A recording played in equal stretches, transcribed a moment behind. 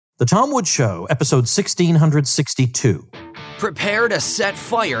The Tom Woods Show, episode 1662. Prepare to set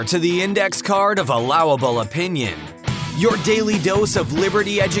fire to the index card of allowable opinion. Your daily dose of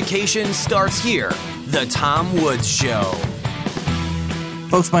liberty education starts here. The Tom Woods Show.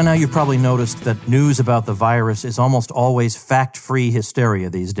 Folks, by now you've probably noticed that news about the virus is almost always fact-free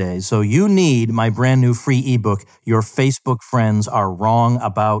hysteria these days. So you need my brand new free ebook, Your Facebook Friends Are Wrong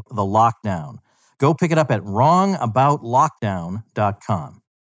About the Lockdown. Go pick it up at wrongaboutlockdown.com.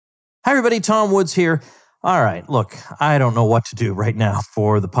 Hi, everybody. Tom Woods here. All right, look, I don't know what to do right now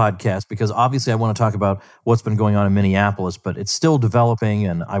for the podcast because obviously I want to talk about what's been going on in Minneapolis, but it's still developing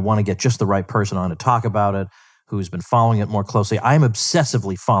and I want to get just the right person on to talk about it who's been following it more closely. I'm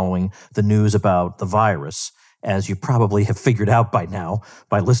obsessively following the news about the virus, as you probably have figured out by now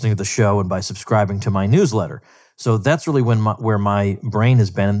by listening to the show and by subscribing to my newsletter. So that's really where my brain has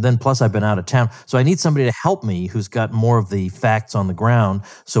been. And then plus I've been out of town. So I need somebody to help me who's got more of the facts on the ground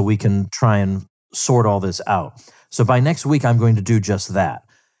so we can try and sort all this out. So by next week, I'm going to do just that.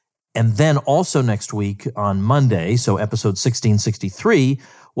 And then also next week on Monday, so episode 1663,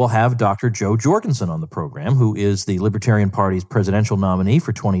 we'll have Dr. Joe Jorgensen on the program, who is the Libertarian Party's presidential nominee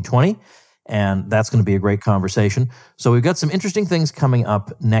for 2020. And that's going to be a great conversation. So we've got some interesting things coming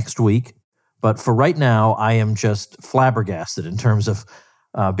up next week. But for right now, I am just flabbergasted in terms of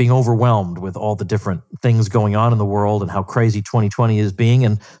being overwhelmed with all the different things going on in the world and how crazy 2020 is being.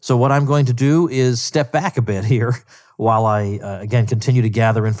 And so what I'm going to do is step back a bit here while I, again, continue to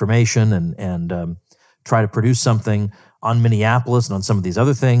gather information and try to produce something on Minneapolis and on some of these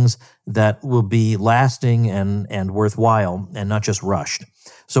other things that will be lasting and worthwhile and not just rushed.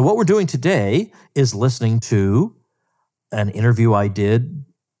 So what we're doing today is listening to an interview I did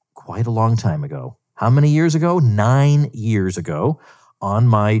quite a long time ago. How many years ago? 9 years ago on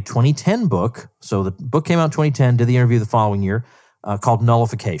my 2010 book. So the book came out in 2010, did the interview the following year, called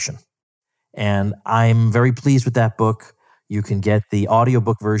Nullification. And I'm very pleased with that book. You can get the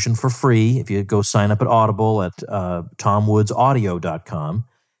audiobook version for free if you go sign up at Audible at tomwoodsaudio.com,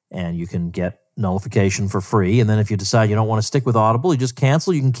 and you can get Nullification for free. And then if you decide you don't want to stick with Audible, you just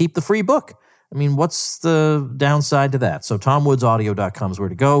cancel, you can keep the free book. I mean, what's the downside to that? So tomwoodsaudio.com is where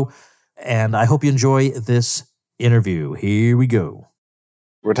to go. And I hope you enjoy this interview. Here we go.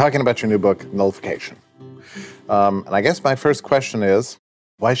 We're talking about your new book, Nullification. And I guess my first question is,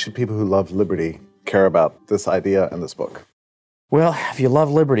 why should people who love liberty care about this idea and this book? Well, if you love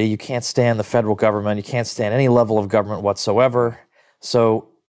liberty, you can't stand the federal government. You can't stand any level of government whatsoever. So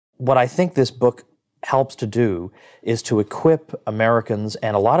what I think this book helps to do is to equip Americans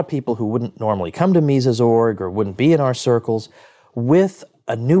and a lot of people who wouldn't normally come to Mises.org or wouldn't be in our circles with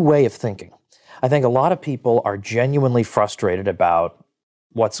a new way of thinking. I think a lot of people are genuinely frustrated about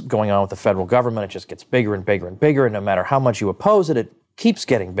what's going on with the federal government. It just gets bigger and bigger and bigger, and no matter how much you oppose it, it keeps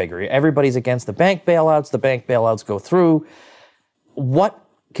getting bigger. Everybody's against the bank bailouts go through. What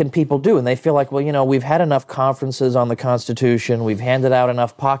can people do? And they feel like, well, you know, we've had enough conferences on the Constitution, we've handed out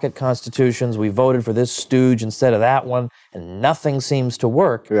enough pocket constitutions, we voted for this stooge instead of that one, and nothing seems to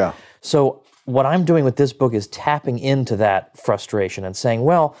work. Yeah. So what I'm doing with this book is tapping into that frustration and saying,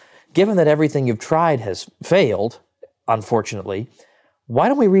 well, given that everything you've tried has failed, unfortunately, why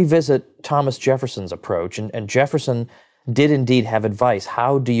don't we revisit Thomas Jefferson's approach? And Jefferson did indeed have advice.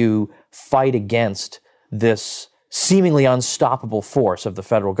 How do you fight against this seemingly unstoppable force of the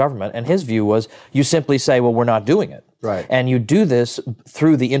federal government? And his view was, you simply say, well, we're not doing it. Right. And you do this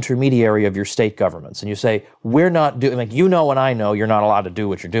through the intermediary of your state governments. And you say, we're not doing, like, you know and I know you're not allowed to do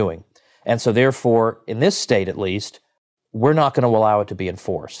what you're doing. And so therefore, in this state at least, we're not going to allow it to be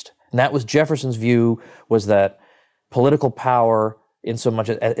enforced. And that was Jefferson's view, was that political power,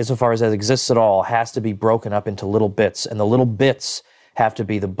 insofar as it exists at all, has to be broken up into little bits. And the little bits have to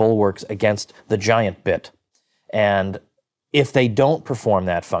be the bulwarks against the giant bit. And if they don't perform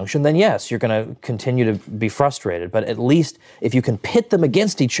that function, then yes, you're going to continue to be frustrated. But at least if you can pit them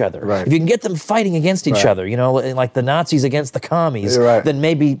against each other, right, if you can get them fighting against each other, you know, like the Nazis against the commies, right, then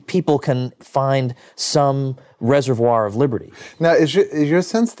maybe people can find some reservoir of liberty. Now, is your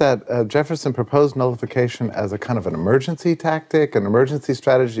sense that Jefferson proposed nullification as a kind of an emergency tactic, an emergency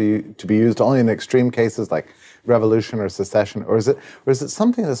strategy to be used only in extreme cases like revolution or secession, or is it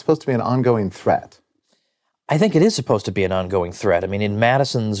something that's supposed to be an ongoing threat? I think it is supposed to be an ongoing threat. I mean, in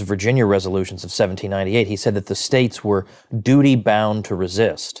Madison's Virginia resolutions of 1798, he said that the states were duty-bound to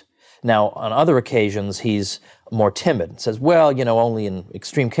resist. Now, on other occasions, he's more timid, says, well, you know, only in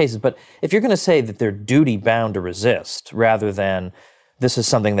extreme cases. But if you're going to say that they're duty-bound to resist, rather than this is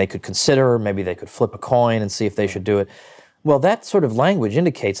something they could consider, maybe they could flip a coin and see if they should do it, Well, that sort of language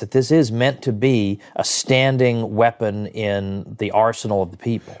indicates that this is meant to be a standing weapon in the arsenal of the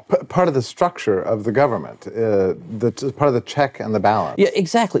people. Part of the structure of the government, part of the check and the balance. Yeah,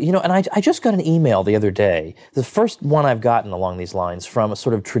 exactly. You know, and I just got an email the other day, the first one I've gotten along these lines, from a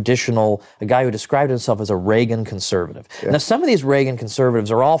sort of a guy who described himself as a Reagan conservative. Yeah. Now, some of these Reagan conservatives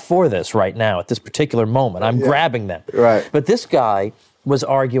are all for this right now at this particular moment. I'm grabbing them. Right. But this guy was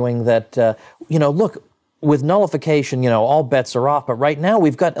arguing that, look, with nullification, all bets are off. But right now,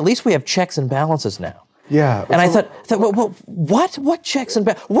 at least we have checks and balances now. Yeah. And I thought, well, what checks and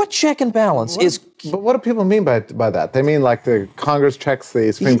what check and balance is? But what do people mean by that? They mean like the Congress checks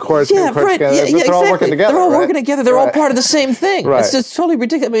the Supreme Court, right. together. Yeah, they're exactly. all working together. They're all working together. They're all part of the same thing. Right. It's just totally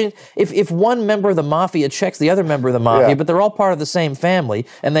ridiculous. I mean, if one member of the mafia checks the other member of the mafia, but they're all part of the same family,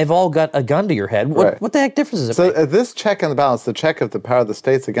 and they've all got a gun to your head, what the heck difference does it make? So this check and the balance, the check of the power of the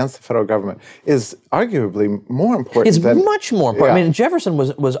states against the federal government, is arguably more important. It's much more important. Yeah. I mean, Jefferson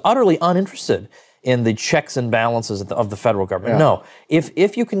was utterly uninterested in the checks and balances of the federal government. Yeah. No,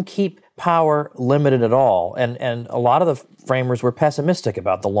 if you can keep power limited at all, and a lot of the framers were pessimistic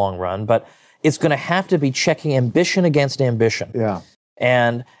about the long run, but it's going to have to be checking ambition against ambition. Yeah.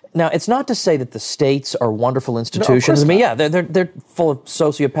 And now, it's not to say that the states are wonderful institutions. No, I mean, they're full of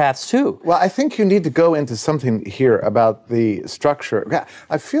sociopaths too. Well, I think you need to go into something here about the structure. Yeah,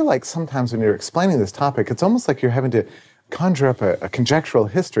 I feel like sometimes when you're explaining this topic, it's almost like you're having to conjure up a conjectural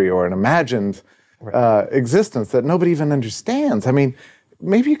history or an imagined existence that nobody even understands. I mean,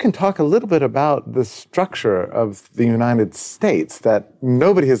 maybe you can talk a little bit about the structure of the United States that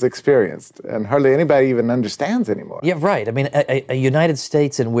nobody has experienced and hardly anybody even understands anymore. Yeah, right. I mean, a United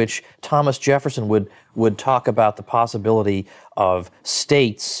States in which Thomas Jefferson would talk about the possibility of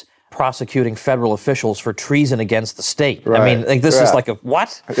states prosecuting federal officials for treason against the state. Right. I mean, like, this is like a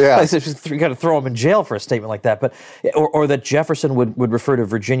what? Yeah. Like, you got to throw him in jail for a statement like that. But or that Jefferson would refer to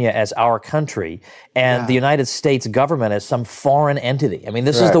Virginia as our country and the United States government as some foreign entity. I mean,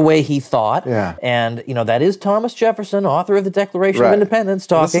 this is the way he thought. Yeah. And that is Thomas Jefferson, author of the Declaration of Independence,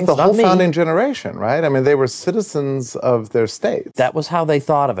 talking. This is the whole founding generation, right? I mean, they were citizens of their states. That was how they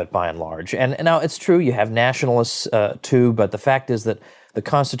thought of it, by and large. And now it's true, you have nationalists too, but the fact is that the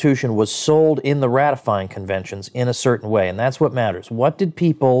Constitution was sold in the ratifying conventions in a certain way, and that's what matters. What did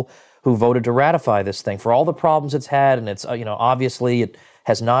people who voted to ratify this thing, for all the problems it's had, and it's obviously it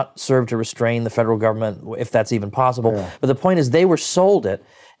has not served to restrain the federal government, if that's even possible. Yeah. But the point is, they were sold it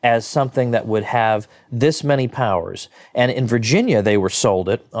as something that would have this many powers, and in Virginia they were sold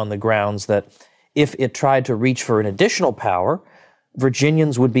it on the grounds that if it tried to reach for an additional power,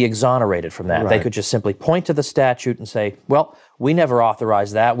 Virginians would be exonerated from that. Right. They could just simply point to the statute and say, well, we never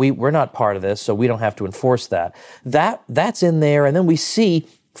authorized that. We're not part of this, so we don't have to enforce that. That's in there. And then we see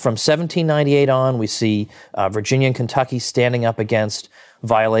from 1798 on, we see Virginia and Kentucky standing up against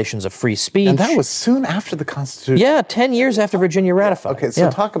violations of free speech. And that was soon after the Constitution. Yeah, 10 years after Virginia ratified. Okay, so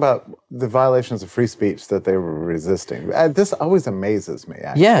talk about the violations of free speech that they were resisting. This always amazes me,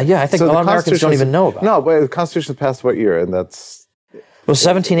 actually. Yeah, I think a lot of Americans don't even know about it. No, but the Constitution was passed what year? And that's... Well,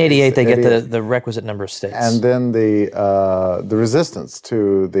 1788, they get the requisite number of states. And then the resistance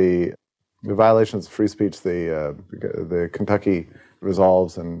to the violations of free speech, the Kentucky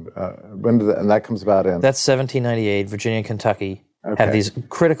resolves, and that comes about in... That's 1798, Virginia and Kentucky have these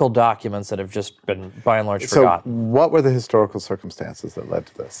critical documents that have just been, by and large, forgotten. So what were the historical circumstances that led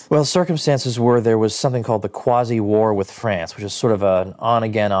to this? Well, circumstances were there was something called the quasi-war with France, which is sort of an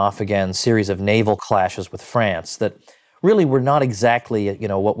on-again, off-again series of naval clashes with France that really were not exactly,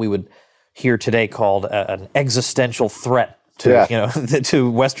 what we would hear today called an existential threat to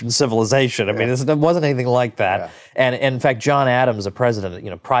to Western civilization. I mean, it wasn't anything like that. Yeah. And in fact, John Adams, the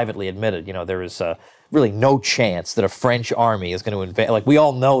president, privately admitted, there is really no chance that a French army is going to invade. Like, we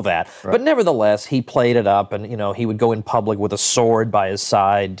all know that. Right. But nevertheless, he played it up, and he would go in public with a sword by his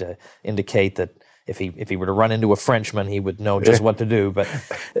side to indicate that if he were to run into a Frenchman, he would know just what to do. But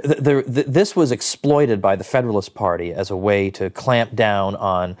this was exploited by the Federalist Party as a way to clamp down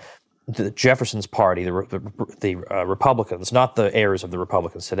on Jefferson's party, the Republicans, not the heirs of the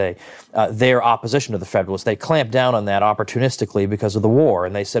Republicans today, their opposition to the Federalists. They clamped down on that opportunistically because of the war.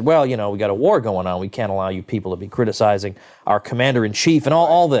 And they said, well, we got a war going on. We can't allow you people to be criticizing our commander-in-chief and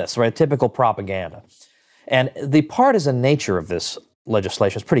all this, right? Typical propaganda. And the partisan nature of this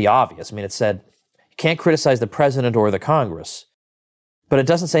legislation is pretty obvious. I mean, it said, you can't criticize the president or the Congress, but it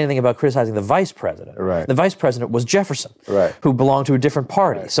doesn't say anything about criticizing the vice president. Right. The vice president was Jefferson, right, who belonged to a different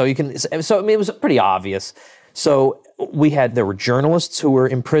party. Right. So it was pretty obvious. So there were journalists who were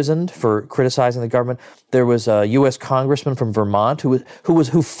imprisoned for criticizing the government. There was a U.S. congressman from Vermont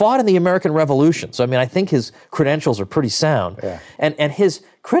who fought in the American Revolution. So I mean, I think his credentials are pretty sound. Yeah. And his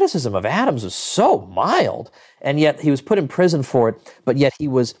criticism of Adams was so mild, and yet he was put in prison for it. But yet he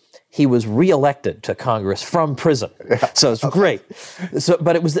was reelected to Congress from prison. Yeah. So it's great.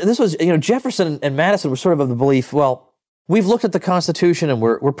 But this was Jefferson and Madison were sort of the belief, well, we've looked at the Constitution and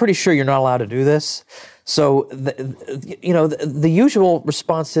we're pretty sure you're not allowed to do this. So the usual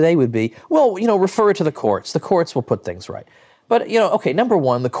response today would be, well, refer it to the courts. The courts will put things right. But okay, number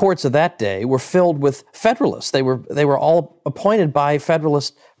one, the courts of that day were filled with Federalists. They were all appointed by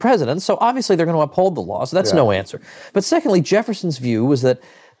Federalist presidents, so obviously they're going to uphold the law. So that's no answer. But secondly, Jefferson's view was that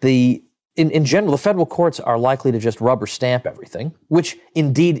in general, the federal courts are likely to just rubber stamp everything, which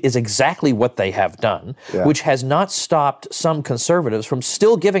indeed is exactly what they have done, which has not stopped some conservatives from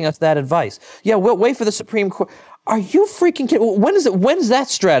still giving us that advice. Yeah, we'll wait for the Supreme Court. Are you freaking kidding? When's that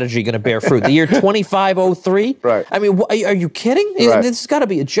strategy going to bear fruit? The year 2503? Right. I mean, are you kidding? Right. This has got to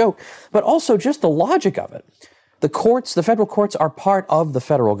be a joke. But also just the logic of it. The federal courts are part of the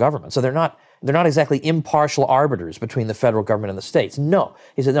federal government, so they're not exactly impartial arbiters between the federal government and the states. No.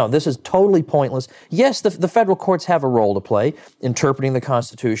 He said, no, this is totally pointless. Yes, the federal courts have a role to play, interpreting the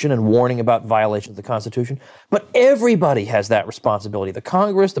Constitution and warning about violations of the Constitution, but everybody has that responsibility. The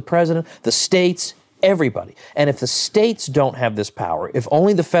Congress, the president, the states, everybody. And if the states don't have this power, if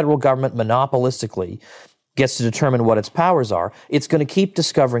only the federal government monopolistically gets to determine what its powers are, it's going to keep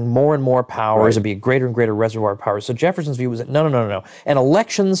discovering more and more powers and be a greater and greater reservoir of powers. So Jefferson's view was that no. And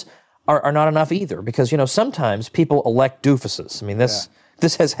elections are not enough either, because sometimes people elect doofuses. I mean, this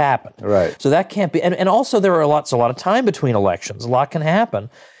has happened. Right. So that can't be. And also there are a lot of time between elections. A lot can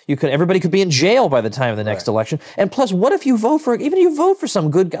happen. Everybody could be in jail by the time of the next election. And plus, what if you vote for some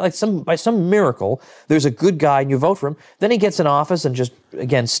good guy, by some miracle, there's a good guy and you vote for him, then he gets in office and just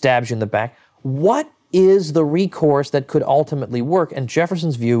again stabs you in the back. What is the recourse that could ultimately work? And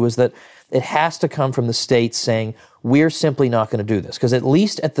Jefferson's view was that it has to come from the states saying, we're simply not going to do this. Because at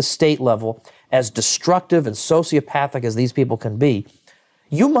least at the state level, as destructive and sociopathic as these people can be,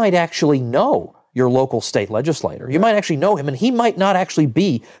 you might actually know your local state legislator. You might actually know him, and he might not actually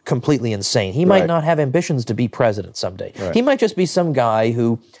be completely insane. He might not have ambitions to be president someday. Right. He might just be some guy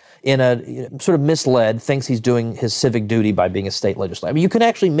who, in a sort of misled, thinks he's doing his civic duty by being a state legislator. I mean, you can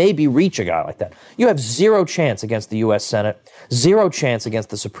actually maybe reach a guy like that. You have zero chance against the U.S. Senate, zero chance against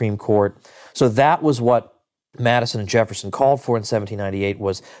the Supreme Court. So that was what Madison and Jefferson called for in 1798,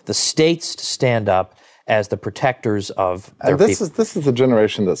 was the states to stand up as the protectors of their people. This is the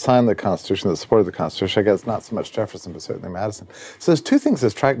generation that signed the Constitution, that supported the Constitution. I guess not so much Jefferson, but certainly Madison. So there's two things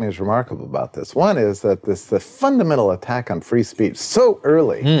that strike me as remarkable about this. One is that the fundamental attack on free speech so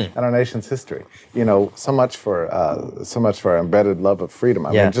early in our nation's history. So much for our embedded love of freedom.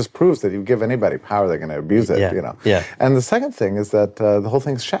 I mean, it just proves that you give anybody power, they're going to abuse it. Yeah. And the second thing is that the whole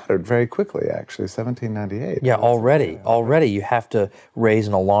thing's shattered very quickly. Actually, 1798. Yeah, already you have to raise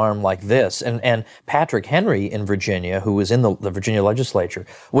an alarm like this. And Patrick Henry in Virginia, who was in the Virginia legislature,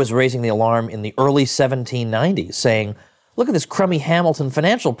 was raising the alarm in the early 1790s, saying, look at this crummy Hamilton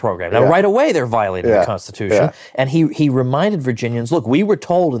financial program. Now, right away, they're violating the Constitution. Yeah. And he reminded Virginians, look, we were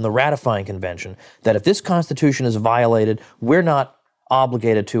told in the ratifying convention that if this Constitution is violated, we're not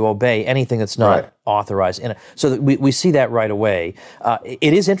obligated to obey anything that's not authorized in it. So that we see that right away.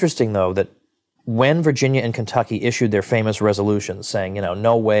 It is interesting, though, that when Virginia and Kentucky issued their famous resolutions saying,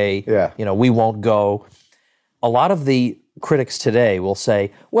 no way, we won't go, a lot of the critics today will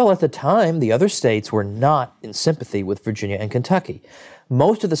say, well, at the time, the other states were not in sympathy with Virginia and Kentucky.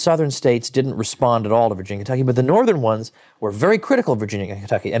 Most of the southern states didn't respond at all to Virginia and Kentucky, but the northern ones were very critical of Virginia and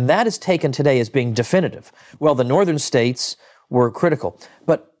Kentucky, and that is taken today as being definitive. Well, the northern states were critical.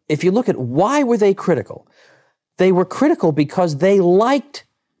 But if you look at why were they critical, they were critical because they liked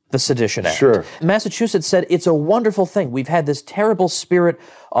the Sedition Act. Sure. Massachusetts said it's a wonderful thing. We've had this terrible spirit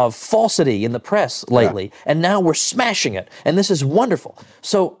of falsity in the press lately, and now we're smashing it, and this is wonderful.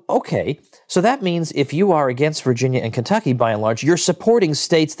 So, okay, so that means if you are against Virginia and Kentucky, by and large, you're supporting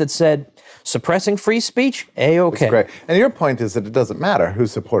states that said suppressing free speech, A-okay. That's great. And your point is that it doesn't matter who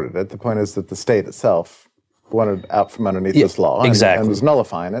supported it. The point is that the state itself wanted out from underneath this law and was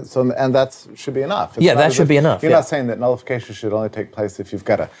nullifying it. So, and that should be enough. It's that should be enough. You're not saying that nullification should only take place if you've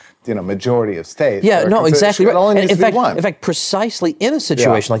got a majority of states. Yeah, no, exactly. It only needs to be one. In fact, precisely in a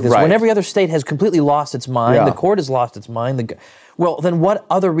situation like this, when every other state has completely lost its mind, the court has lost its mind, Well, then what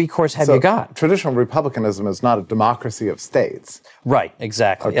other recourse have you got? Traditional republicanism is not a democracy of states. Right,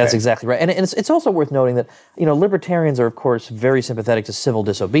 exactly. Okay. That's exactly right. And it's also worth noting that, libertarians are, of course, very sympathetic to civil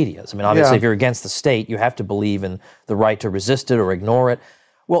disobedience. I mean, obviously, if you're against the state, you have to believe in the right to resist it or ignore it.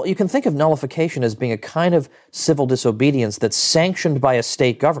 Well, you can think of nullification as being a kind of civil disobedience that's sanctioned by a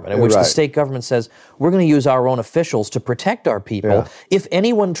state government, in which the state government says, we're going to use our own officials to protect our people if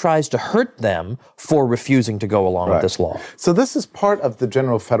anyone tries to hurt them for refusing to go along with this law. So this is part of the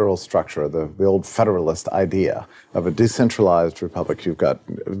general federal structure, the old federalist idea of a decentralized republic. You've got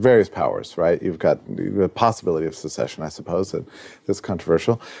various powers, right? You've got the possibility of secession, I suppose, that's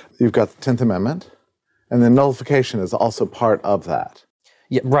controversial. You've got the 10th Amendment, and then nullification is also part of that.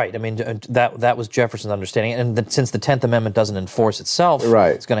 Yeah, right. I mean, that was Jefferson's understanding, and since the 10th Amendment doesn't enforce itself,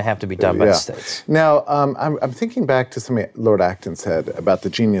 it's going to have to be done by the states. Now, I'm thinking back to something Lord Acton said about the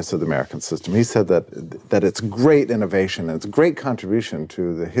genius of the American system. He said that its great innovation and its great contribution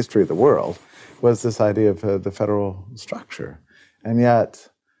to the history of the world was this idea of the federal structure, and yet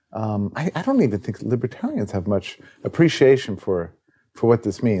I don't even think libertarians have much appreciation for what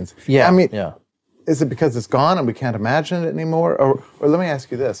this means. Yeah, I mean. Yeah. Is it because it's gone and we can't imagine it anymore? Or let me ask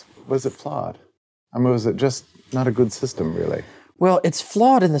you this, was it flawed? I mean, was it just not a good system, really? Well, it's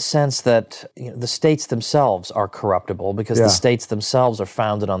flawed in the sense that the states themselves are corruptible because the states themselves are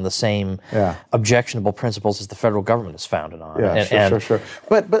founded on the same objectionable principles as the federal government is founded on. Yeah, sure.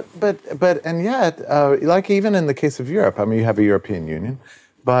 But and yet, like even in the case of Europe, I mean, you have a European Union,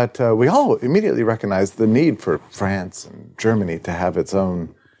 but we all immediately recognize the need for France and Germany to have its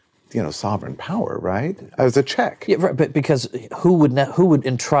own sovereign power, right? As a check. Yeah, right, but because who would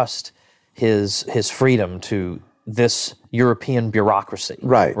entrust his freedom to this European bureaucracy?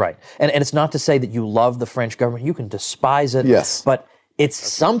 Right. Right. And it's not to say that you love the French government. You can despise it. Yes. But it's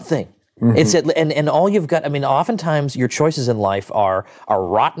something. Mm-hmm. It's and all you've got. I mean, oftentimes your choices in life are a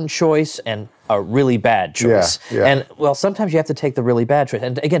rotten choice and a really bad choice. Yeah. And well, sometimes you have to take the really bad choice.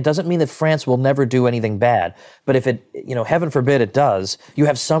 And again, doesn't mean that France will never do anything bad. But if it, heaven forbid it does, you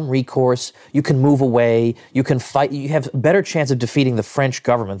have some recourse. You can move away. You can fight. You have a better chance of defeating the French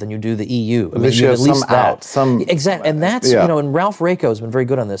government than you do the EU. I mean, you have at least that. Exactly. And that's and Ralph Raico has been very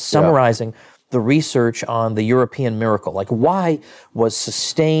good on this, summarizing the research on the European miracle. Like, why was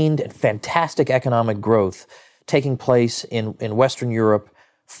sustained and fantastic economic growth taking place in Western Europe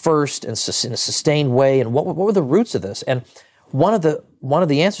first and in a sustained way, and what were the roots of this? And one of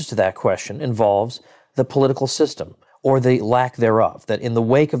the answers to that question involves the political system, or the lack thereof, that in the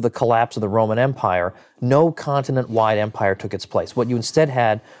wake of the collapse of the Roman Empire, no continent-wide empire took its place. What you instead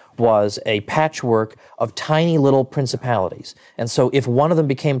had was a patchwork of tiny little principalities. And so if one of them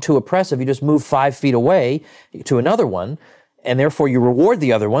became too oppressive, you just move 5 feet away to another one, and therefore you reward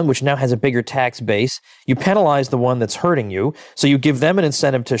the other one, which now has a bigger tax base. You penalize the one that's hurting you, so you give them an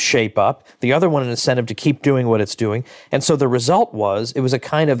incentive to shape up, the other one an incentive to keep doing what it's doing. And so the result was, it was a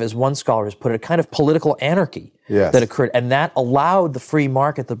kind of, as one scholar has put it, a kind of political anarchy that occurred. And that allowed the free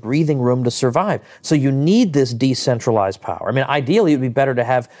market the breathing room to survive. So you need this decentralized power. I mean, ideally, it would be better to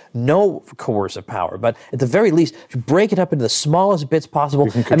have no coercive power, but at the very least, break it up into the smallest bits possible.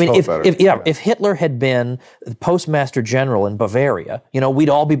 I mean, if Hitler had been the postmaster general in Bavaria, we'd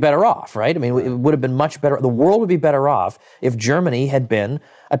all be better off, right? I mean, it would have been much better. The world would be better off if Germany had been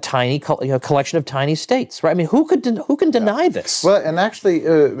a tiny collection of tiny states, right? I mean, who can deny this? Well, and actually,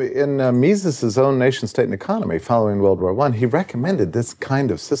 in Mises's own Nation, State, and Economy, following World War I, he recommended this kind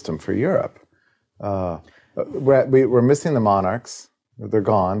of system for Europe. We're missing the monarchs. They're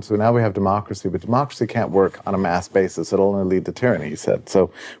gone, so now we have democracy, but democracy can't work on a mass basis. It'll only lead to tyranny, he said.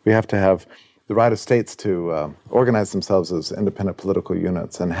 So we have to have the right of states to organize themselves as independent political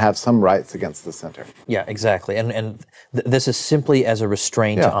units and have some rights against the center. Yeah, exactly. And this is simply as a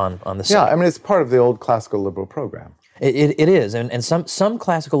restraint on the state. Yeah, I mean, it's part of the old classical liberal program. It is. And some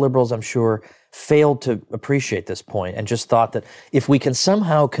classical liberals, I'm sure, failed to appreciate this point and just thought that if we can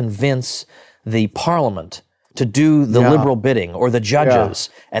somehow convince the parliament to do the liberal bidding, or the judges,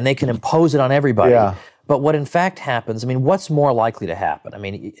 and they can impose it on everybody. Yeah. But what in fact happens, I mean, what's more likely to happen? I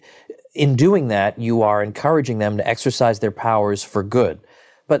mean, in doing that, you are encouraging them to exercise their powers for good.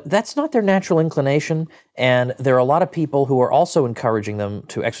 But that's not their natural inclination, and there are a lot of people who are also encouraging them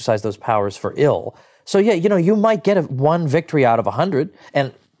to exercise those powers for ill. So yeah, you might get one victory out of 100,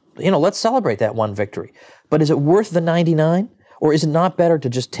 and let's celebrate that one victory. But is it worth the 99? Or is it not better to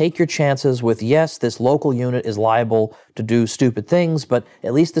just take your chances with, yes, this local unit is liable to do stupid things, but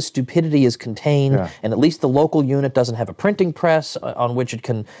at least the stupidity is contained, and at least the local unit doesn't have a printing press on which it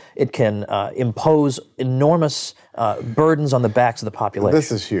can impose enormous burdens on the backs of the population.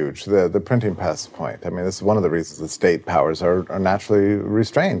 This is huge, the printing press point. I mean, this is one of the reasons that state powers are naturally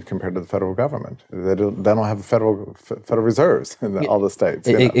restrained compared to the federal government. They don't have federal reserves in all the states.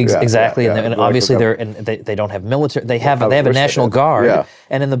 Exactly, and obviously they don't have military. They have a National Guard. Yeah.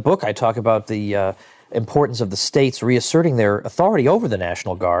 And in the book, I talk about the importance of the states reasserting their authority over the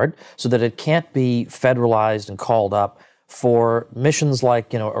National Guard so that it can't be federalized and called up for missions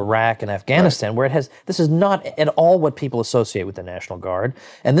like Iraq and Afghanistan, where this is not at all what people associate with the National Guard.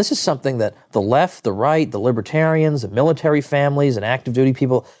 And this is something that the left, the right, the libertarians, the military families, and active duty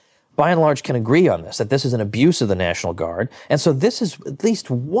people, by and large, can agree on this, that this is an abuse of the National Guard. And so this is at least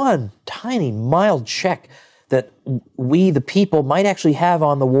one tiny, mild check that we, the people, might actually have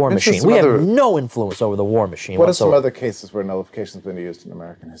on the war machine. We have no influence over the war machine What whatsoever. are some other cases where nullification has been used in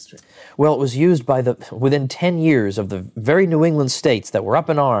American history? Well, it was used within 10 years of the very New England states that were up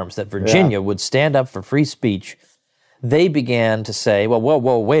in arms, that Virginia would stand up for free speech. They began to say, well,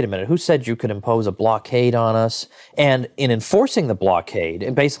 whoa, wait a minute, who said you could impose a blockade on us? And in enforcing the blockade,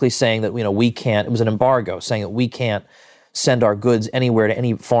 and basically saying that, we can't, it was an embargo, saying that we can't send our goods anywhere to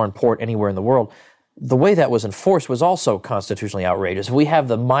any foreign port anywhere in the world. The way that was enforced was also constitutionally outrageous. If we have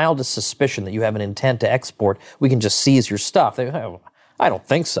the mildest suspicion that you have an intent to export, we can just seize your stuff. I don't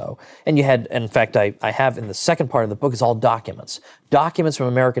think so. And you had, in fact, I have in the second part of the book is all documents from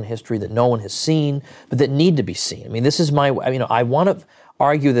American history that no one has seen, but that need to be seen. I mean, this is I want to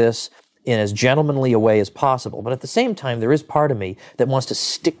argue this in as gentlemanly a way as possible. But at the same time, there is part of me that wants to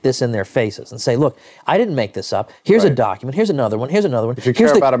stick this in their faces and say, look, I didn't make this up. Here's a document. Here's another one. Here's another one. If you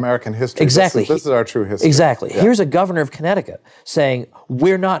care about American history, exactly. This is our true history. Exactly. Yeah. Here's a governor of Connecticut saying,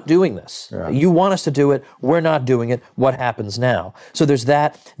 we're not doing this. Yeah. You want us to do it. We're not doing it. What happens now? So there's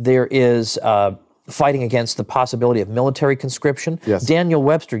that. There is fighting against the possibility of military conscription. Yes. Daniel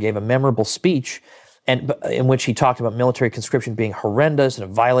Webster gave a memorable speech in which he talked about military conscription being horrendous and a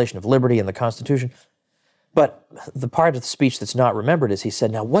violation of liberty and the Constitution. But the part of the speech that's not remembered is he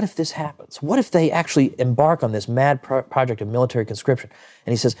said, now what if this happens? What if they actually embark on this mad project of military conscription?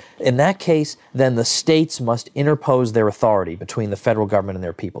 And he says, in that case, then the states must interpose their authority between the federal government and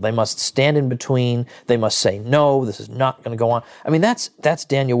their people. They must stand in between. They must say, no, this is not going to go on. I mean, that's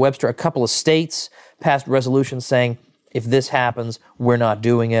Daniel Webster. A couple of states passed resolutions saying, if this happens, we're not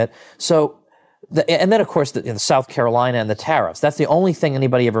doing it. So, and then, of course, the South Carolina and the tariffs. That's the only thing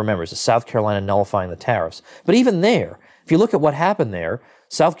anybody ever remembers, is South Carolina nullifying the tariffs. But even there, if you look at what happened there,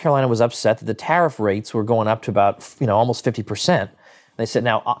 South Carolina was upset that the tariff rates were going up to about, almost 50%. They said,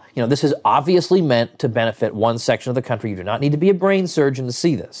 now, this is obviously meant to benefit one section of the country. You do not need to be a brain surgeon to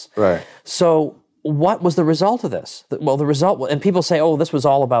see this. Right. So what was the result of this? Well, the result, and people say, oh, this was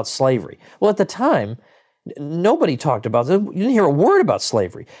all about slavery. Well, at the time, nobody talked about it. You didn't hear a word about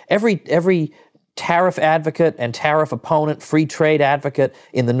slavery. Every tariff advocate and tariff opponent, free trade advocate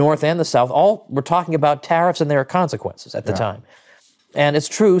in the North and the South, all were talking about tariffs and their consequences at the time. And it's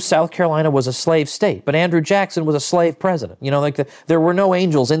true, South Carolina was a slave state, but Andrew Jackson was a slave president. There were no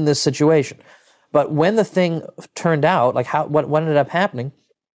angels in this situation. But when the thing turned out, what ended up happening,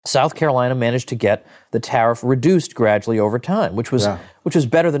 South Carolina managed to get the tariff reduced gradually over time, which was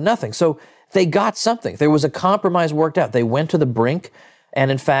better than nothing. So they got something. There was a compromise worked out. They went to the brink. And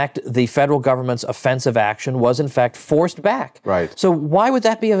in fact, the federal government's offensive action was in fact forced back. Right. So why would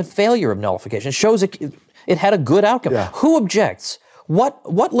that be a failure of nullification? It shows it had a good outcome. Yeah. Who objects?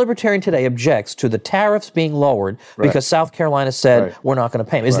 What libertarian today objects to the tariffs being lowered because South Carolina said we're not going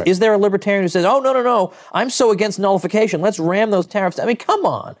to pay them? Is there a libertarian who says, oh, no, I'm so against nullification, let's ram those tariffs? I mean, come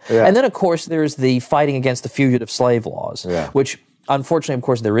on. Yeah. And then, of course, there's the fighting against the fugitive slave laws, which unfortunately, of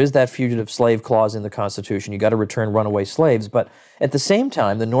course, there is that fugitive slave clause in the Constitution. You got to return runaway slaves. But at the same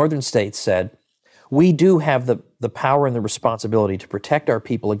time, the northern states said, we do have the power and the responsibility to protect our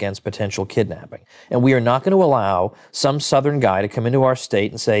people against potential kidnapping. And we are not going to allow some southern guy to come into our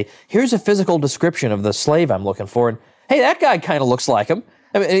state and say, here's a physical description of the slave I'm looking for. And hey, that guy kind of looks like him.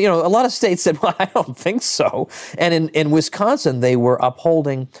 I mean, a lot of states said, well, I don't think so. And in Wisconsin, they were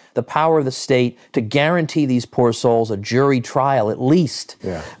upholding the power of the state to guarantee these poor souls a jury trial at least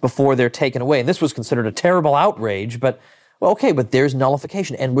before they're taken away. And this was considered a terrible outrage, but but there's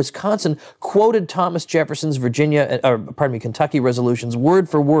nullification. And Wisconsin quoted Thomas Jefferson's Kentucky resolutions word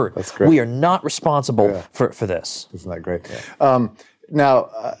for word. That's great. We are not responsible for this. Isn't that great?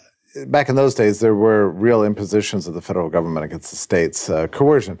 Now, back in those days, there were real impositions of the federal government against the states,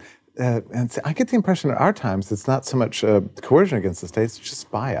 coercion. And I get the impression at our times it's not so much coercion against the states, it's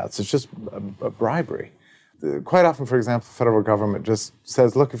just buyouts. It's just a bribery. Quite often, for example, the federal government just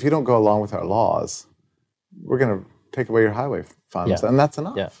says, look, if you don't go along with our laws, we're going to take away your highway funds, and that's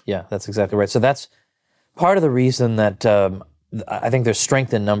enough. Yeah, that's exactly right. So that's part of the reason that I think there's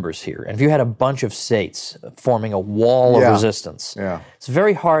strength in numbers here. And if you had a bunch of states forming a wall of resistance, it's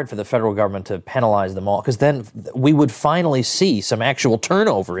very hard for the federal government to penalize them all, because then we would finally see some actual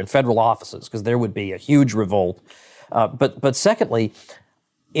turnover in federal offices, because there would be a huge revolt. But secondly,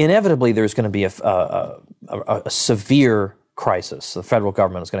 inevitably there's going to be a severe crisis. The federal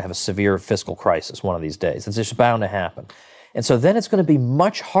government is going to have a severe fiscal crisis one of these days. It's just bound to happen. And so then it's going to be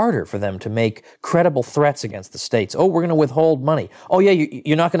much harder for them to make credible threats against the states. Oh, we're going to withhold money. Oh, yeah,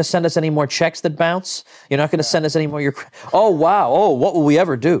 you're not going to send us any more checks that bounce? You're not going to send us any more? Oh, wow. Oh, what will we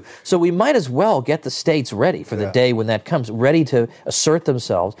ever do? So we might as well get the states ready for the day when that comes, ready to assert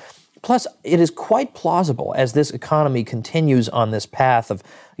themselves. Plus, it is quite plausible, as this economy continues on this path of,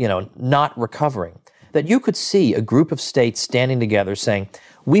 not recovering, that you could see a group of states standing together saying,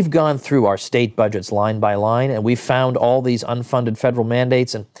 we've gone through our state budgets line by line, and we've found all these unfunded federal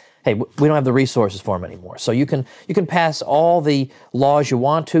mandates, and hey, we don't have the resources for them anymore. So you can pass all the laws you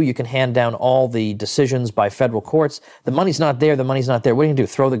want to. You can hand down all the decisions by federal courts. The money's not there. The money's not there. What are you going to do?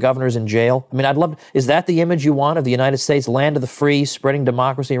 Throw the governors in jail? I mean, is that the image you want of the United States, land of the free, spreading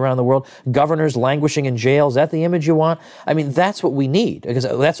democracy around the world, governors languishing in jail? Is that the image you want? I mean, that's what we need. Because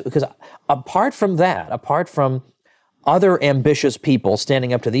apart from other ambitious people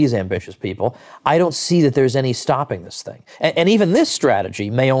standing up to these ambitious people, I don't see that there's any stopping this thing. And even this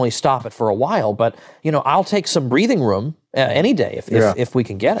strategy may only stop it for a while, but, I'll take some breathing room any day if we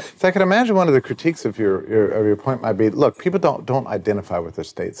can get it. So I can imagine one of the critiques of your point might be, look, people don't identify with their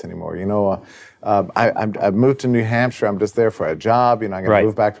states anymore. I moved to New Hampshire. I'm just there for a job. I'm going to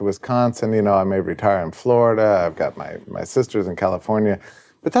move back to Wisconsin. I may retire in Florida. I've got my sisters in California.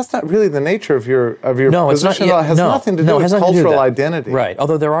 But that's not really the nature of your position. It has nothing to do with cultural identity. Right.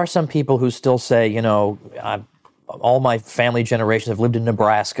 Although there are some people who still say, all my family generations have lived in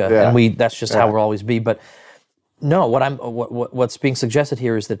Nebraska, and that's just how we'll always be. But no, what's being suggested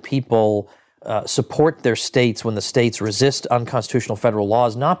here is that people support their states when the states resist unconstitutional federal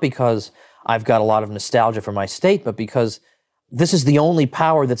laws, not because I've got a lot of nostalgia for my state, but because this is the only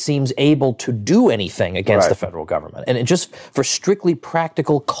power that seems able to do anything against the federal government, and it just for strictly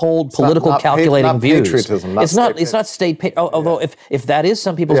practical, cold, political, calculating views. Patriotism, it's not state. Although if that is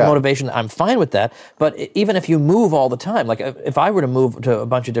some people's motivation, I'm fine with that. But even if you move all the time, like if I were to move to a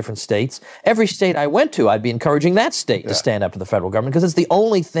bunch of different states, every state I went to, I'd be encouraging that state to stand up to the federal government, because it's the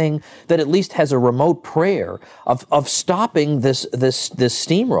only thing that at least has a remote prayer of stopping this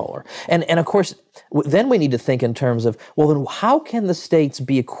steamroller. And of course, then we need to think in terms of, well, then how can the states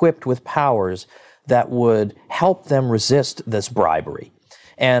be equipped with powers that would help them resist this bribery?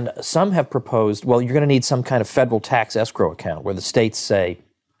 And some have proposed, well, you're going to need some kind of federal tax escrow account where the states say,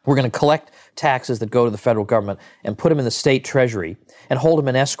 we're going to collect taxes that go to the federal government and put them in the state treasury and hold them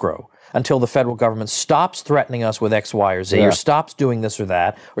in escrow until the federal government stops threatening us with X, Y, or Z, or stops doing this or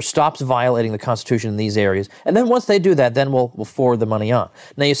that, or stops violating the Constitution in these areas. And then once they do that, then we'll forward the money on.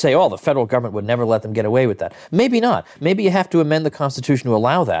 Now you say, the federal government would never let them get away with that. Maybe not. Maybe you have to amend the Constitution to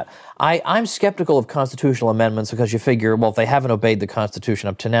allow that. I'm skeptical of constitutional amendments because you figure, well, if they haven't obeyed the Constitution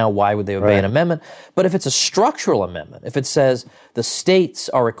up to now, why would they obey an amendment? But if it's a structural amendment, if it says the states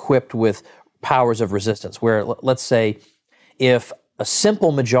are equipped with powers of resistance, where, let's say, if a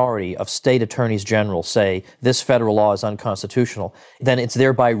simple majority of state attorneys general say this federal law is unconstitutional, then it's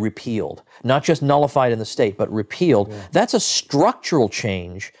thereby repealed. Not just nullified in the state, but repealed. That's a structural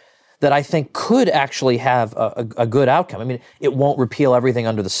change that I think could actually have a good outcome. I mean, it won't repeal everything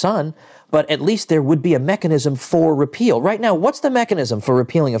under the sun, but at least there would be a mechanism for repeal. Right now, what's the mechanism for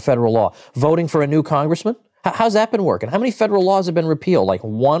repealing a federal law? Voting for a new congressman? How's that been working? How many federal laws have been repealed? Like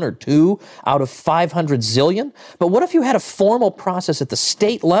 1 or 2 out of 500 zillion? But what if you had a formal process at the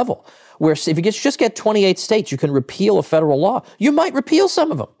state level where if you just get 28 states, you can repeal a federal law? You might repeal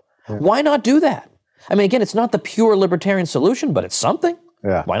some of them. Why not do that? I mean, again, it's not the pure libertarian solution, but it's something.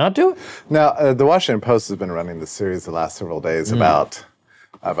 Why not do it? Now, the Washington Post has been running this series the last several days about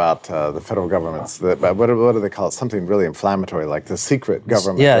the federal government's, what do they call it? Something really inflammatory, like the secret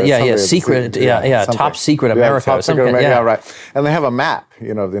government. Top secret America. Top secret America, right. And they have a map,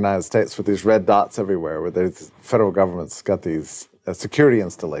 of the United States with these red dots everywhere, where the federal government's got these security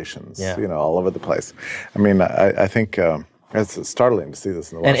installations, all over the place. I mean, I think it's startling to see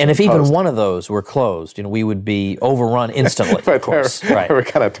this in the Washington And if Post. even one of those were closed, we would be overrun instantly, of course. We're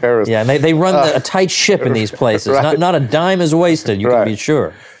kind of terrorists. Yeah, and they run a tight ship in these places. Not a dime is wasted, you can be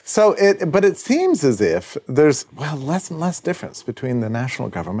sure. So, but it seems as if there's, less and less difference between the national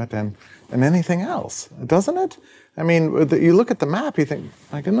government and anything else, doesn't it? I mean, you look at the map, you think,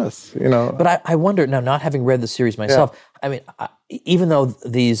 my goodness, you know. But I wonder, now not having read the series myself, I mean, even though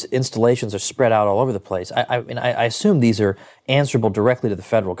these installations are spread out all over the place, I mean, I assume these are answerable directly to the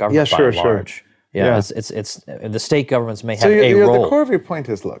federal government by and large. Yeah, it's the state governments may have a role. The core of your point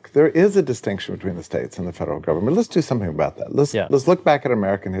is, look, there is a distinction between the states and the federal government. Let's do something about that. Let's look back at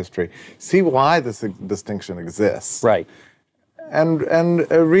American history, see why this distinction exists. Right. And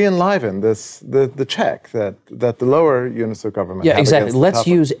re-enliven the check that the lower units of government have exactly. against the Let's tougher.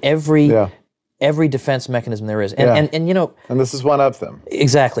 use every defense mechanism there is. And you know, and this is one of them.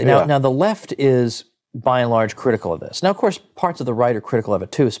 Exactly. Now the left is by and large critical of this. Now, of course, parts of the right are critical of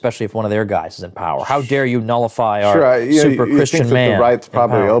it too, especially if one of their guys is in power. How dare you nullify our super Christian man? The right's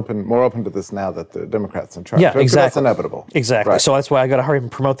probably more open to this now that the Democrats in charge. Yeah, exactly. That's inevitable. Exactly. Right. So that's why I got to hurry and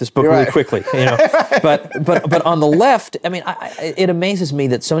promote this book really quickly. You know, but on the left, I mean, it amazes me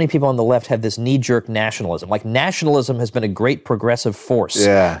that so many people on the left have this knee-jerk nationalism. Like nationalism has been a great progressive force.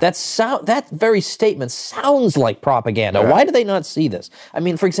 Yeah. That very statement sounds like propaganda. Yeah. Why do they not see this? I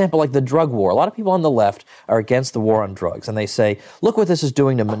mean, for example, like the drug war. A lot of people on the left are against the war on drugs, and they say, look what this is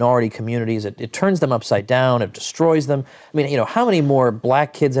doing to minority communities. It turns them upside down. It destroys them. I mean, you know, how many more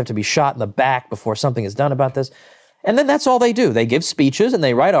black kids have to be shot in the back before something is done about this? And then that's all they do. They give speeches and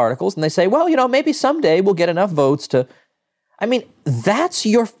they write articles and they say, well, you know, maybe someday we'll get enough votes to... I mean, that's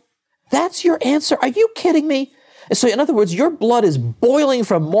your answer? Are you kidding me? So in other words, your blood is boiling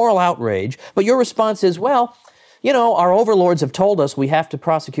from moral outrage, but your response is, well, you know, our overlords have told us we have to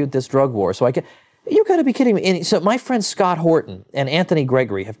prosecute this drug war, so I can... You got to be kidding me. And so my friends Scott Horton and Anthony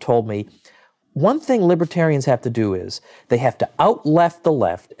Gregory have told me one thing libertarians have to do is they have to out-left the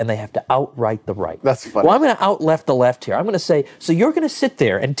left and they have to out-right the right. That's funny. Well, I'm going to out-left the left here. I'm going to say, so you're going to sit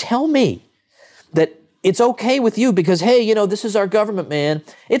there and tell me that it's okay with you because, hey, you know, this is our government, man.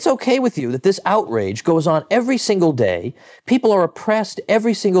 It's okay with you that this outrage goes on every single day. People are oppressed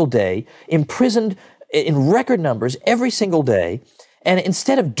every single day, imprisoned in record numbers every single day. And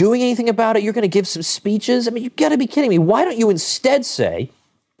instead of doing anything about it, you're going to give some speeches? I mean, you've got to be kidding me. Why don't you instead say,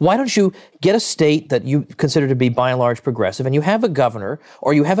 why don't you get a state that you consider to be by and large progressive, and you have a governor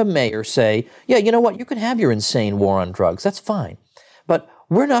or you have a mayor say, yeah, you know what, you can have your insane war on drugs. That's fine. But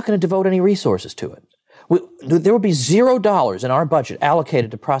we're not going to devote any resources to it. There will be $0 in our budget allocated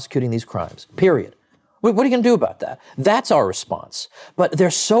to prosecuting these crimes, period. What are you going to do about that? That's our response. But they're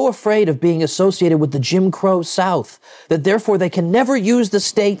so afraid of being associated with the Jim Crow South that therefore they can never use the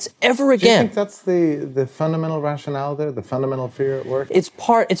states ever again. Do you think that's the fundamental rationale there, the fundamental fear at work? It's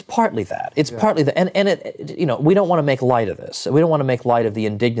partly that. It's partly that. And it, you know, we don't want to make light of this. We don't want to make light of the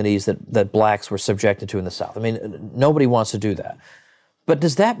indignities that blacks were subjected to in the South. I mean, nobody wants to do that. But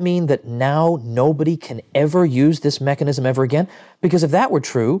does that mean that now nobody can ever use this mechanism ever again? Because if that were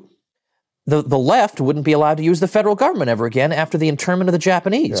true, the left wouldn't be allowed to use the federal government ever again after the internment of the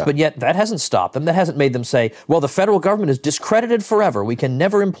Japanese. Yeah. But yet that hasn't stopped them. That hasn't made them say, well, the federal government is discredited forever. We can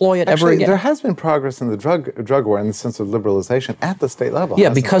never employ it ever again. There has been progress in the drug war in the sense of liberalization at the state level. Yeah,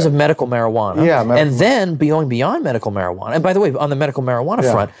 because of medical marijuana. Yeah, and then going beyond medical marijuana. And by the way, on the medical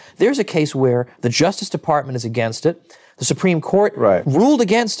marijuana front, there's a case where the Justice Department is against it. The Supreme Court ruled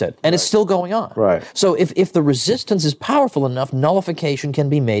against it, and it's still going on. Right. So if the resistance is powerful enough, nullification can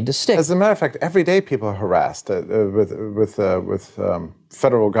be made to stick. As a matter of fact, every day people are harassed with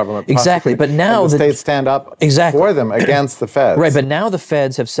federal government. Exactly, but now the states stand up for them against the feds. Right, but now the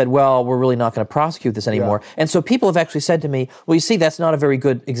feds have said, well, we're really not going to prosecute this anymore. And so people have actually said to me, well, you see, that's not a very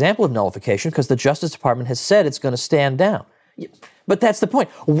good example of nullification because the Justice Department has said it's going to stand down. But that's the point.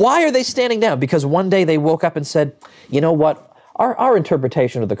 Why are they standing down? Because one day they woke up and said, you know what? Our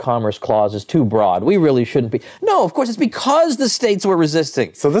interpretation of the Commerce Clause is too broad. We really shouldn't be. No, of course, it's because the states were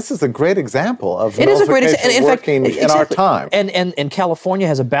resisting. So this is a great example of nullification working in our time. And California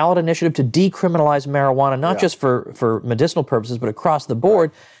has a ballot initiative to decriminalize marijuana, not just for medicinal purposes, but across the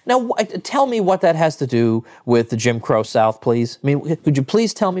board. Now, tell me what that has to do with the Jim Crow South, please. I mean, could you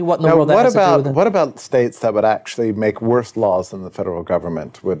please tell me what in the world that has to do with it? What about states that would actually make worse laws than the federal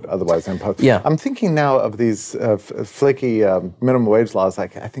government would otherwise impose? Yeah. I'm thinking now of these flaky minimum wage laws.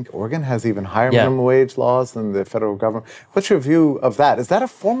 Like I think Oregon has even higher minimum wage laws than the federal government. What's your view of that? Is that a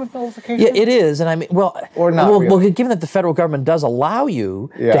form of nullification? Yeah, it is. And I mean, well, or not well, given that the federal government does allow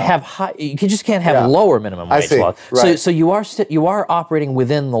you to have high, you just can't have lower minimum wage laws. Right. So you are operating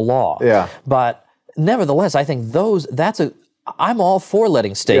within the law. Yeah. But nevertheless, I think I'm all for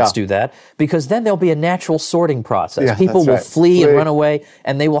letting states do that because then there'll be a natural sorting process. Yeah, people will flee and run away,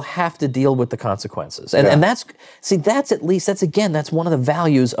 and they will have to deal with the consequences. And that's one of the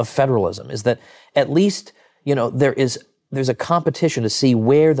values of federalism is that at least, you know, there is there's a competition to see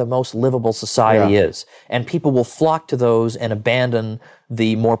where the most livable society is. And people will flock to those and abandon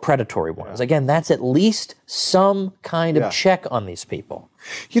the more predatory ones. Again, that's at least some kind of check on these people.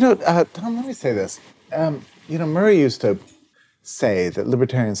 Tom, let me say this. Murray used to say that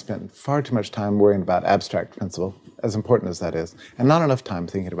libertarians spend far too much time worrying about abstract principle, as important as that is, and not enough time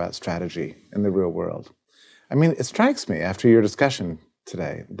thinking about strategy in the real world. I mean, it strikes me after your discussion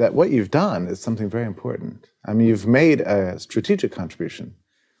today that what you've done is something very important. I mean, you've made a strategic contribution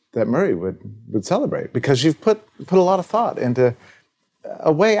that Murray would celebrate, because you've put a lot of thought into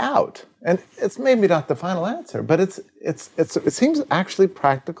a way out. And it's maybe not the final answer, but it seems actually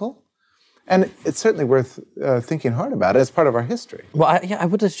practical. And it's certainly worth thinking hard about. It's part of our history. Well, I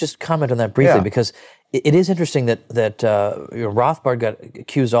would just comment on that briefly, because it is interesting that Rothbard got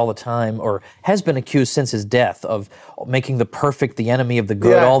accused all the time, or has been accused since his death, of making the perfect the enemy of the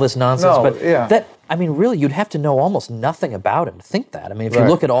good, all this nonsense. Really, you'd have to know almost nothing about him to think that. I mean, if you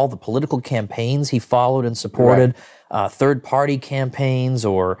look at all the political campaigns he followed and supported, third-party campaigns,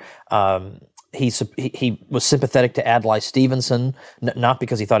 or he was sympathetic to Adlai Stevenson, not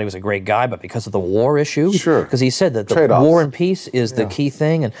because he thought he was a great guy, but because of the war issue. Sure. Because he said that the war and peace is the key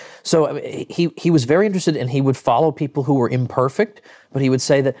thing. And so he was very interested, and he would follow people who were imperfect, but he would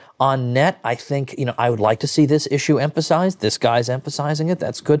say that on net, I think, I would like to see this issue emphasized. This guy's emphasizing it.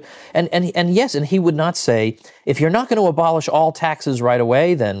 That's good. And yes, and he would not say, if you're not going to abolish all taxes right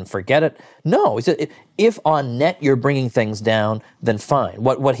away, then forget it. No, he said, if on net you're bringing things down, then fine.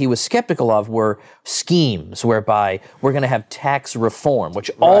 What he was skeptical of were schemes whereby we're going to have tax reform,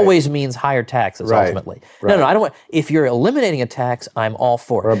 which always means higher taxes ultimately. No, I don't want. If you're eliminating a tax, I'm all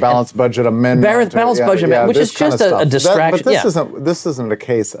for it. Or a balanced budget amendment. Balanced budget amendment, which is just a distraction. But this isn't a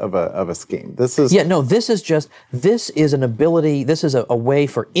case of a scheme. This is this is an ability. This is a way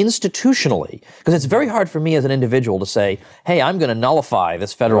for institutionally, because it's very hard for me as an individual to say, hey, I'm going to nullify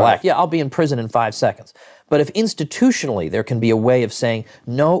this federal act. Yeah, I'll be in prison in 5 seconds. But if institutionally there can be a way of saying,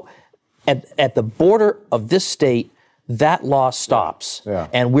 no, at the border of this state, that law stops,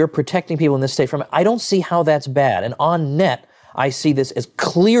 and we're protecting people in this state from it, I don't see how that's bad. And on net, I see this as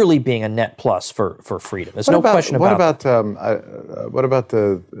clearly being a net plus for freedom. There's no question about it. What about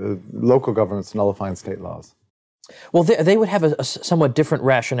the local governments nullifying state laws? Well, they would have a somewhat different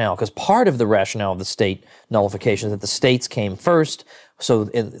rationale, because part of the rationale of the state nullification is that the states came first, so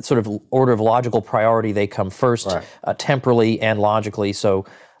in sort of order of logical priority, they come first, temporally and logically. So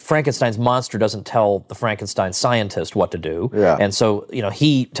Frankenstein's monster doesn't tell the Frankenstein scientist what to do, and so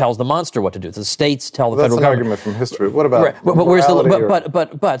he tells the monster what to do. The states tell the federal government. That's an argument from history. What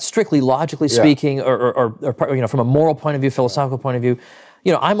about? But strictly logically speaking, or from a moral point of view, philosophical point of view,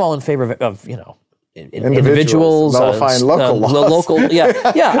 I'm all in favor of individuals nullifying local laws.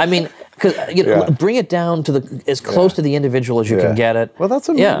 I mean, bring it down to as close to the individual as you can get it. Well, that's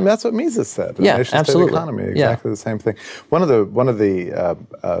what Mises said. In the nation-state economy, exactly the same thing. One of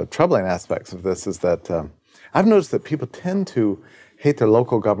the troubling aspects of this is that I've noticed that people tend to hate their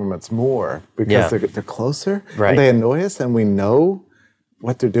local governments more because they're closer, and they annoy us, and we know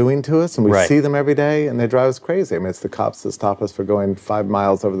what they're doing to us, and we see them every day, and they drive us crazy. I mean, it's the cops that stop us for going 5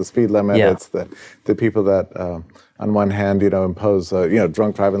 miles over the speed limit. It's the people that, on one hand, impose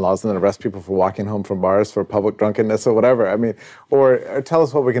drunk driving laws, and then arrest people for walking home from bars for public drunkenness or whatever. I mean, or tell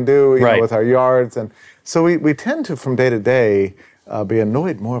us what we can do with our yards, and so we tend to, from day to day, be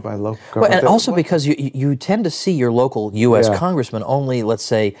annoyed more by local government. And also because you tend to see your local U.S. congressman only, let's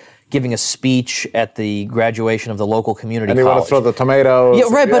say, giving a speech at the graduation of the local community college. And you want to throw the tomatoes.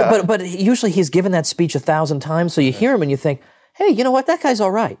 Yeah, right, but usually he's given that speech 1,000 times, so you hear him and you think, hey, you know what, that guy's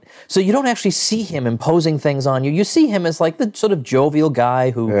all right. So you don't actually see him imposing things on you. You see him as like the sort of jovial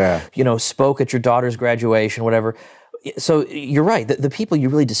guy who, spoke at your daughter's graduation, whatever. So you're right. The people you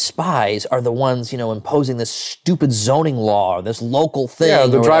really despise are the ones, imposing this stupid zoning law or this local thing. Yeah,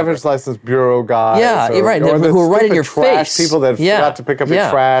 the driver's license bureau guys. Yeah, you're right. Who are right in your face. People that forgot to pick up your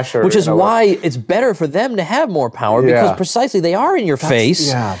trash. Which is why it's better for them to have more power, because precisely they are in your face.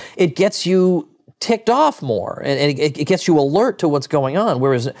 Yeah. It gets you ticked off more, and it gets you alert to what's going on.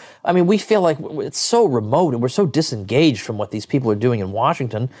 Whereas, I mean, we feel like it's so remote and we're so disengaged from what these people are doing in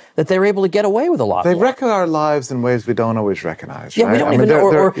Washington that they're able to get away with a lot more. They wreck our lives in ways we don't always recognize. Yeah, we don't even know,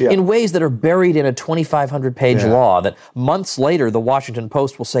 or in ways that are buried in a 2,500-page law that months later the Washington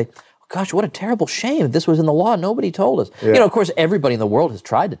Post will say, gosh, what a terrible shame. If this was in the law, nobody told us. Yeah. Of course, everybody in the world has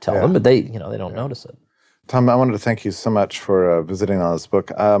tried to tell them, but they don't notice it. Tom, I wanted to thank you so much for visiting on this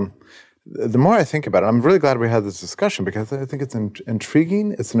book. The more I think about it, I'm really glad we had this discussion, because I think it's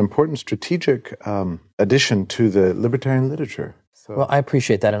intriguing. It's an important strategic addition to the libertarian literature. So, Well, I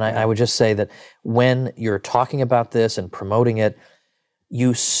appreciate that. And I would just say that when you're talking about this and promoting it,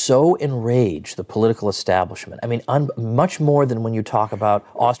 you so enrage the political establishment. I mean, much more than when you talk about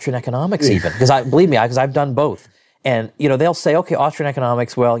Austrian economics even. Because believe me, because I've done both. And, they'll say, okay, Austrian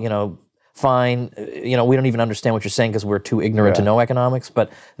economics, well, fine. We don't even understand what you're saying because we're too ignorant to know economics.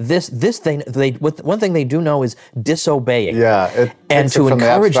 But this thing, one thing they do know is disobeying. Yeah. And to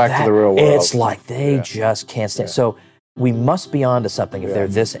encourage that, to the real world. it's like they just can't stand. So we must be on to something if they're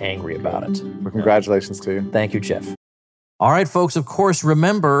this angry about it. Well, congratulations to you. Thank you, Jeff. All right, folks, of course,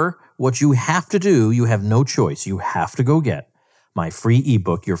 remember what you have to do. You have no choice. You have to go get my free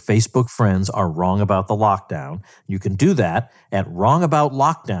ebook, Your Facebook Friends Are Wrong About the Lockdown. You can do that at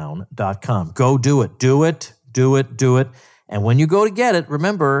wrongaboutlockdown.com. Go do it. Do it. Do it. Do it. And when you go to get it,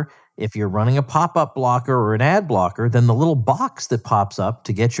 remember, if you're running a pop-up blocker or an ad blocker, then the little box that pops up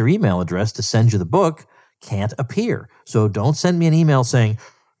to get your email address to send you the book can't appear. So don't send me an email saying,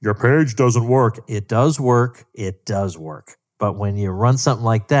 your page doesn't work. It does work. It does work. But when you run something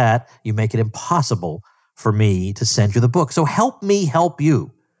like that, you make it impossible for me to send you the book. So help me help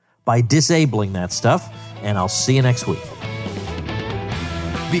you by disabling that stuff, and I'll see you next week.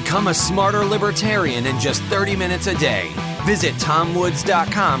 Become a smarter libertarian in just 30 minutes a day. Visit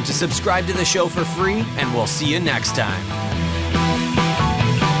TomWoods.com to subscribe to the show for free, and we'll see you next time.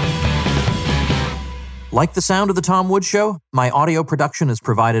 Like the sound of The Tom Woods Show? My audio production is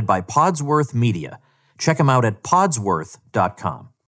provided by Podsworth Media. Check them out at podsworth.com.